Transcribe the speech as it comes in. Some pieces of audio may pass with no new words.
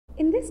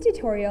In this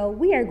tutorial,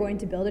 we are going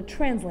to build a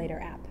translator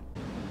app.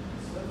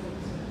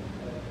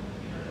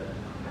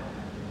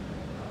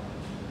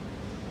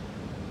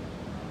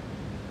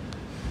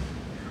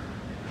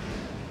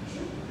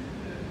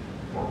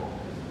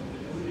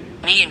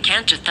 We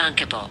encounter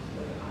Thunkable.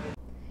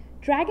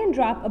 Drag and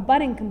drop a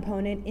button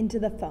component into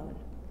the phone.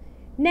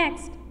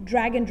 Next,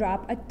 drag and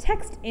drop a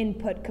text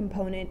input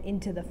component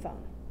into the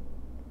phone.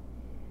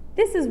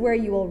 This is where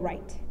you will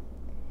write.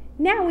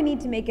 Now we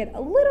need to make it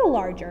a little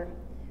larger,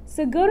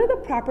 so go to the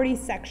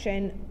Properties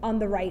section on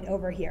the right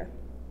over here.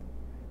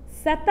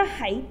 Set the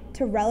height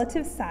to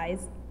relative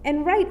size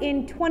and write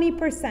in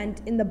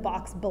 20% in the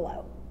box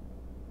below.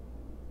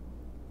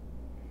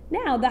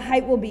 Now the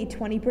height will be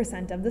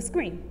 20% of the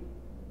screen.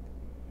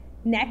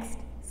 Next,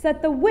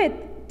 set the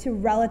width to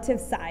relative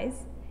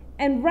size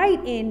and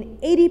write in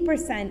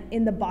 80%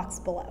 in the box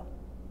below.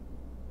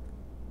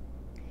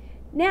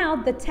 Now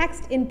the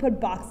text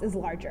input box is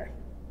larger.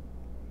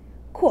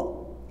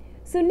 Cool.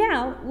 So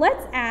now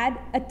let's add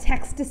a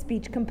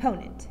text-to-speech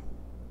component.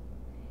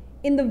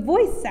 In the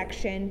voice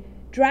section,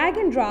 drag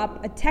and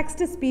drop a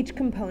text-to-speech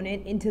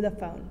component into the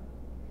phone.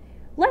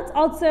 Let's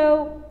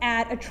also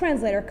add a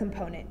translator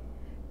component.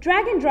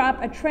 Drag and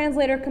drop a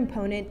translator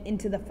component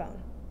into the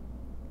phone.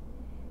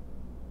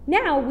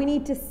 Now we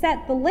need to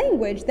set the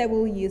language that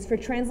we'll use for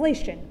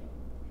translation.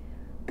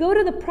 Go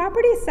to the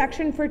Properties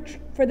section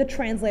for the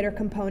translator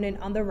component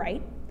on the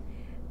right.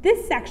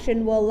 This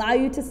section will allow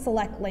you to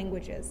select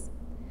languages.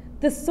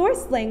 The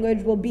source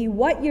language will be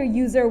what your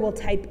user will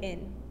type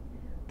in.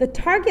 The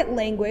target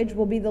language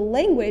will be the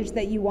language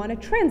that you want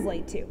to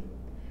translate to.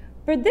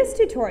 For this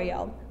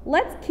tutorial,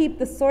 let's keep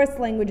the source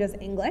language as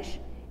English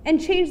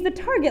and change the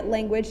target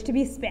language to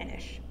be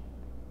Spanish.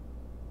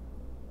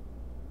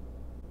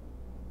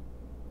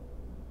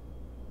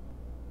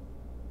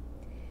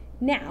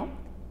 Now,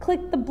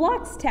 click the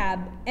Blocks tab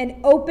and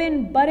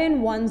open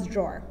Button 1's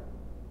drawer.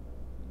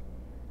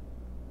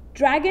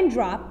 Drag and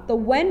drop the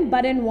When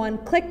Button 1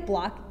 click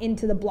block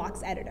into the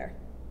Blocks editor.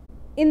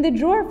 In the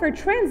drawer for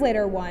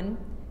Translator 1,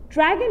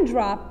 drag and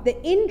drop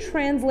the In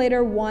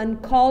Translator 1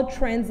 Call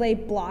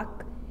Translate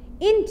block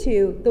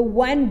into the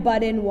When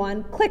Button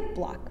 1 click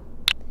block.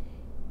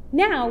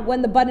 Now,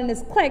 when the button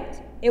is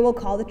clicked, it will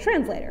call the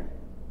translator.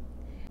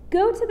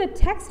 Go to the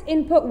Text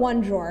Input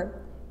 1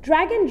 drawer,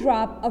 drag and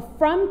drop a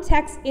From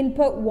Text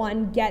Input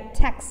 1 Get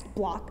Text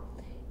block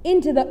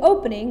into the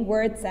opening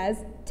where it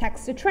says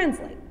Text to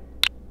Translate.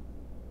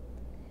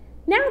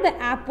 Now the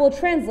app will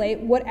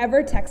translate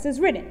whatever text is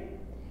written.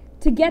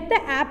 To get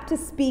the app to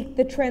speak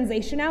the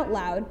translation out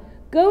loud,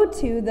 go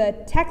to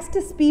the Text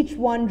to Speech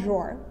 1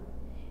 drawer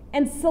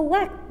and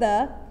select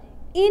the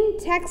In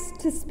Text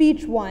to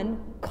Speech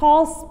 1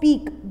 Call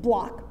Speak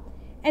block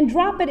and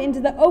drop it into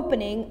the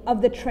opening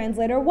of the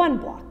Translator 1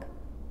 block.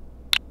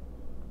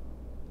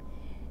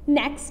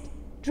 Next,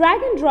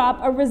 drag and drop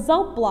a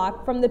result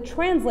block from the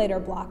translator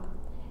block.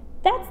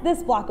 That's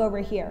this block over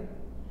here.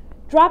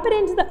 Drop it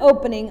into the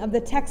opening of the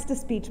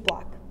text-to-speech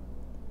block.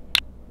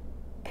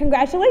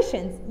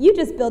 Congratulations, you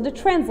just built a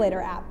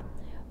translator app.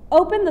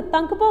 Open the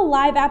Thunkable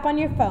Live app on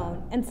your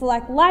phone and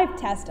select Live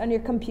Test on your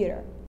computer.